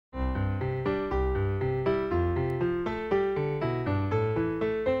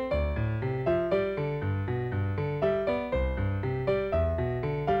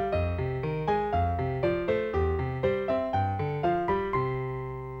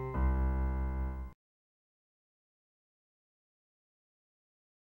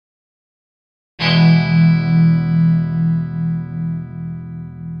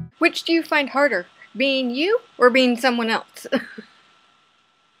Which do you find harder, being you or being someone else?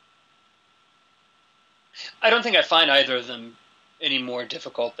 I don't think I find either of them any more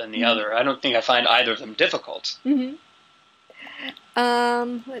difficult than the Mhm. other. I don't think I find either of them difficult. Mhm.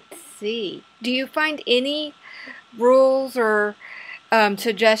 Let's see. Do you find any rules or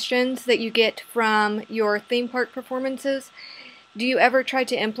suggestions that you get from your theme park performances? Do you ever try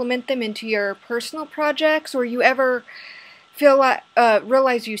to implement them into your personal projects, or you ever feel like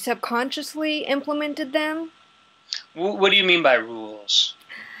realize you subconsciously implemented them? What do you mean by rules?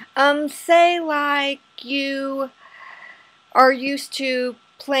 Say like you are used to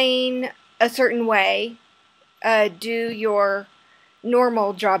playing a certain way, do your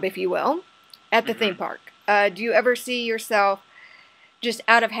normal job, if you will, at the theme Hmm. park. Do you ever see yourself just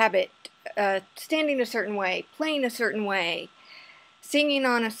out of habit, standing a certain way, playing a certain way, singing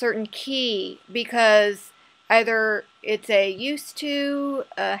on a certain key because either it's a used to,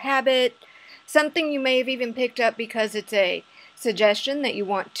 a habit, something you may have even picked up because it's a suggestion that you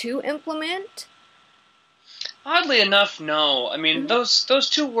want to implement? Oddly enough, no. I mean, Mhm. those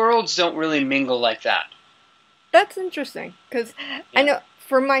two worlds don't really mingle like that. That's interesting because I Yeah. know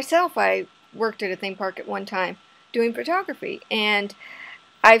for myself, I worked at a theme park at one time doing photography, and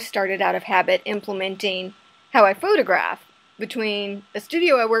I've started out of habit implementing how I photograph between a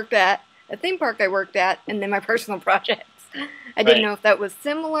studio I worked at, a theme park I worked at, and then my personal projects. I didn't Right. know if that was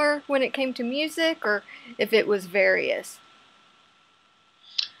similar when it came to music or if it was various.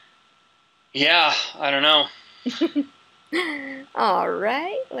 Yeah, I don't know. All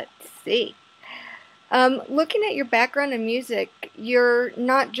right, let's see. Looking at your background in music, you're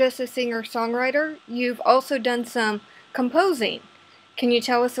not just a singer-songwriter, you've also done some composing. Can you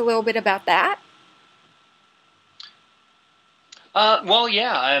tell us a little bit about that? Well,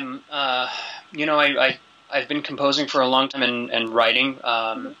 yeah, I've been composing for a long time and writing.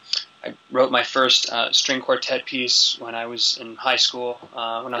 Mhm. I wrote my first string quartet piece when I was in high school,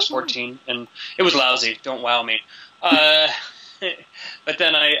 when I was Oh, wow. 14, and it was lousy. Don't wow me. Uh, but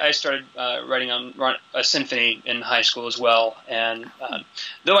then I started writing on a symphony in high school as well, and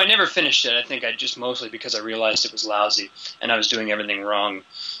though I never finished it, I think I just mostly because I realized it was lousy and I was doing everything wrong,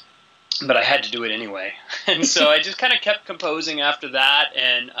 but I had to do it anyway. And so I just kind of kept composing after that.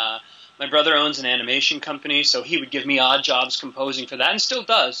 And my brother owns an animation company, so he would give me odd jobs composing for that, and still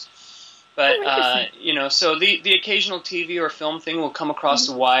does. But Oh, interesting. so the occasional TV or film thing will come across Mhm.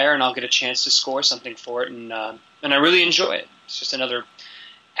 the wire, and I'll get a chance to score something for it, and I really enjoy it. It's just another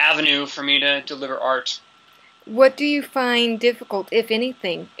avenue for me to deliver art. What do you find difficult, if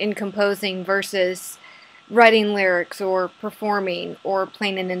anything, in composing versus writing lyrics or performing or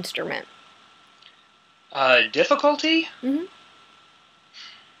playing an instrument? Difficulty? Hmm.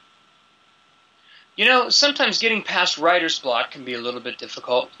 Sometimes getting past writer's block can be a little bit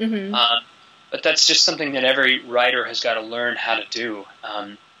difficult, Hmm. uh, but that's just something that every writer has got to learn how to do.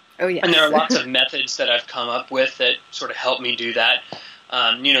 Oh, And there are yes. lots of methods that I've come up with that sort of help me do that.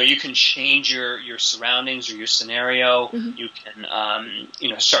 You can change your surroundings or your scenario. Hmm. You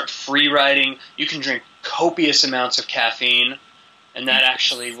can, start free writing. You can drink copious amounts of caffeine, and that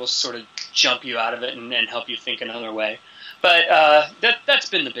actually will sort of jump you out of it and help you think another way. But that's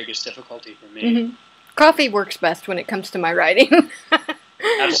been the biggest difficulty for me. Hmm. Coffee works best when it comes to my writing.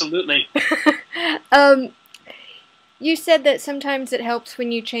 Absolutely. um, you said that sometimes it helps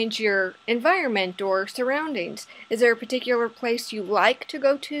when you change your environment or surroundings. Is there a particular place you like to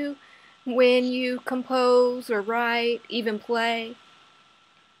go to when you compose or write, even play?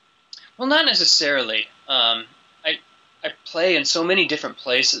 Well, not necessarily. I play in so many different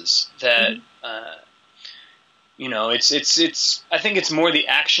places that Hmm. it's. I think it's more the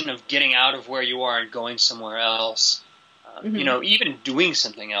action of getting out of where you are and going somewhere else. Hmm. Even doing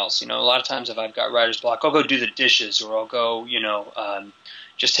something else. A lot of times if I've got writer's block, I'll go do the dishes, or I'll go,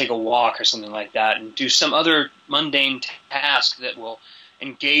 just take a walk or something like that, and do some other mundane task that will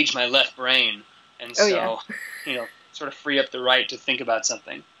engage my left brain, and Oh, yeah. so, sort of free up the right to think about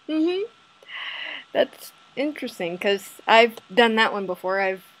something. Hmm. That's interesting because I've done that one before.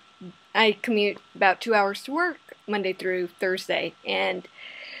 I commute about 2 hours to work Monday through Thursday, and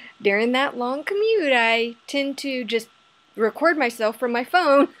during that long commute, I tend to just record myself from my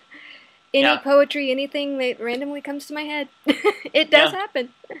phone. Any Yeah, poetry, anything that randomly comes to my head. It does yeah.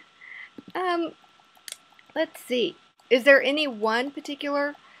 happen. Um, let's see. Is there any one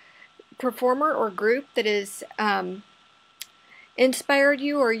particular performer or group that has inspired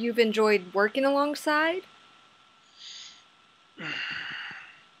you or you've enjoyed working alongside?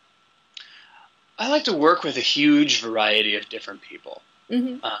 I like to work with a huge variety of different people.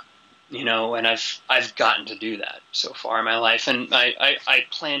 Hmm. Uh, And I've gotten to do that so far in my life, and I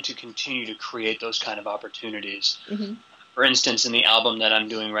plan to continue to create those kind of opportunities. Mm-hmm. For instance, in the album that I'm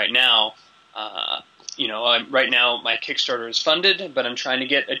doing right now, right now my Kickstarter is funded, but I'm trying to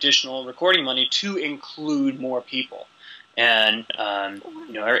get additional recording money to include more people. And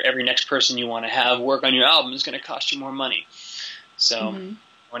every next person you want to have work on your album is going to cost you more money. So Mm-hmm.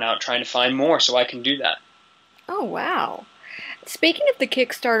 I went out trying to find more so I can do that. Oh, wow. Speaking of the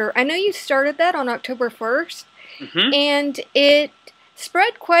Kickstarter, I know you started that on October 1st, Mm-hmm. and it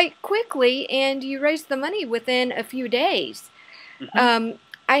spread quite quickly, and you raised the money within a few days. Mm-hmm.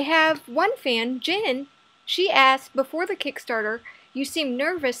 I have one fan, Jen. She asked, before the Kickstarter, you seemed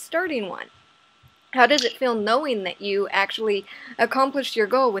nervous starting one. How does it feel knowing that you actually accomplished your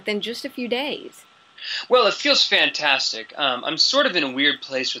goal within just a few days? Well, it feels fantastic. I'm sort of in a weird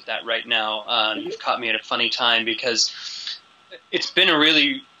place with that right now. You've caught me at a funny time because it's been a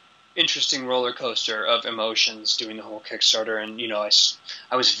really interesting roller coaster of emotions doing the whole Kickstarter. And,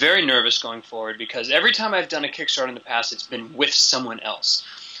 I was very nervous going forward because every time I've done a Kickstarter in the past, it's been with someone else.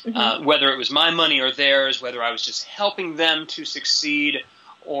 Mm-hmm. Whether it was my money or theirs, whether I was just helping them to succeed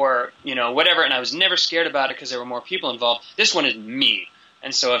or, whatever. And I was never scared about it because there were more people involved. This one is me.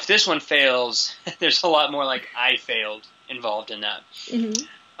 And so if this one fails, there's a lot more like I failed involved in that. Mm-hmm.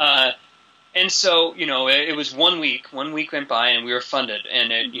 And so, it was 1 week. 1 week went by and we were funded.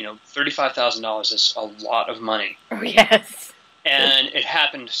 And, $35,000 is a lot of money. Oh, yes. And it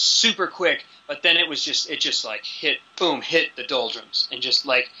happened super quick. But then it just like hit the doldrums. And just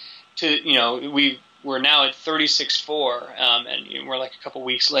like we're now at 36.4, and we're like a couple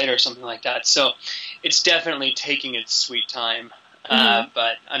weeks later or something like that. So it's definitely taking its sweet time.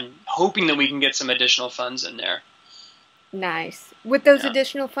 But I'm hoping that we can get some additional funds in there. Nice. With those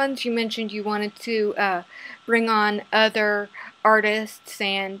additional funds, you mentioned you wanted to bring on other artists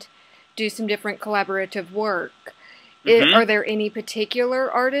and do some different collaborative work. Mm-hmm. Are there any particular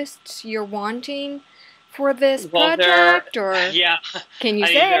artists you're wanting for this project? Yeah. Can you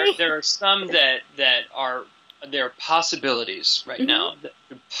say? There are some that are possibilities right now that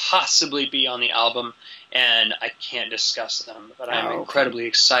could possibly be on the album, and I can't discuss them, but I'm incredibly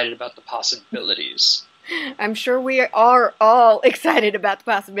excited about the possibilities. I'm sure we are all excited about the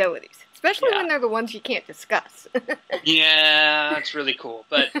possibilities, especially when they're the ones you can't discuss. Yeah, it's really cool,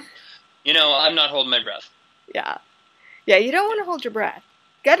 but I'm not holding my breath. Yeah, you don't want to hold your breath.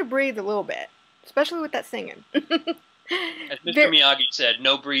 Got to breathe a little bit, especially with that singing. As Mr. Miyagi said,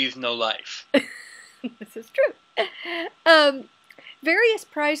 no breathe, no life. This is true. Various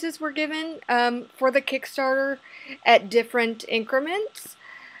prizes were given for the Kickstarter at different increments.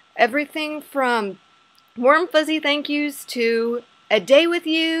 Everything from warm fuzzy thank yous to a day with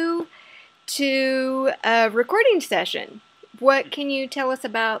you to a recording session. What can you tell us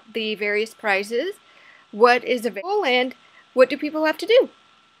about the various prizes? What is available and what do people have to do?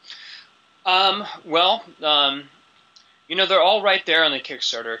 They're all right there on the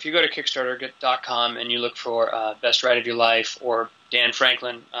Kickstarter. If you go to Kickstarter.com and you look for Best Ride of Your Life or Dan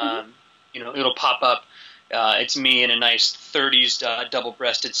Franklin, it'll pop up. It's me in a nice 30s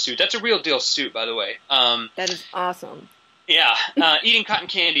double-breasted suit. That's a real deal suit, by the way. That is awesome. Yeah, eating cotton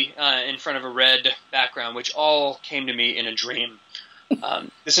candy in front of a red background, which all came to me in a dream.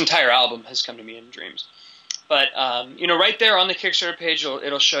 This entire album has come to me in dreams. But, right there on the Kickstarter page,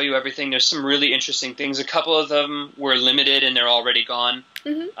 it'll show you everything. There's some really interesting things. A couple of them were limited and they're already gone.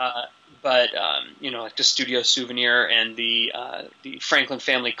 Mm-hmm. Like the studio souvenir and the Franklin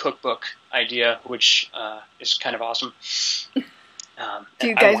family cookbook idea, which is kind of awesome. Do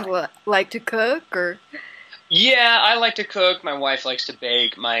you guys like to cook or? Yeah, I like to cook. My wife likes to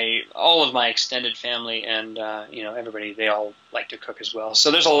bake. All of my extended family and everybody, they all like to cook as well. So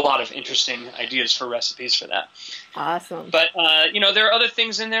there's a lot of interesting ideas for recipes for that. Awesome. But there are other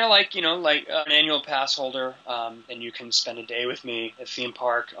things in there like an annual pass holder, and you can spend a day with me at theme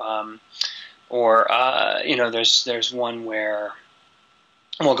park. There's one where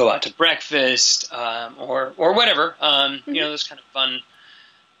we'll go out to breakfast or whatever. Those kind of fun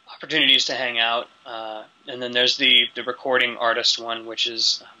opportunities to hang out. And then there's the recording artist one, which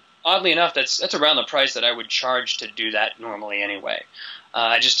is oddly enough that's around the price that I would charge to do that normally anyway.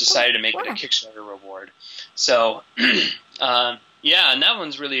 I just decided to make it a Kickstarter reward. So and that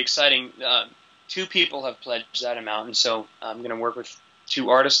one's really exciting. 2 people have pledged that amount, and so I'm going to work with 2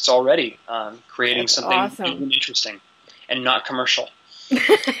 artists already, creating something even interesting and not commercial.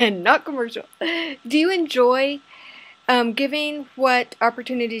 And not commercial. Do you enjoy giving what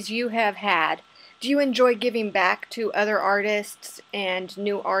opportunities you have had? Do you enjoy giving back to other artists and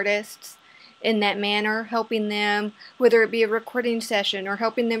new artists? in that manner, helping them, whether it be a recording session or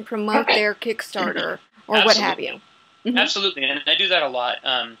helping them promote their Kickstarter or what have you. Mm-hmm. Absolutely, and I do that a lot.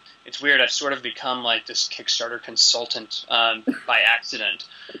 It's weird. I've sort of become like this Kickstarter consultant by accident.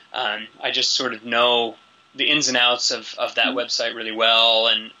 I just sort of know the ins and outs of that website really well,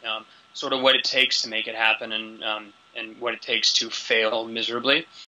 and sort of what it takes to make it happen, and what it takes to fail miserably.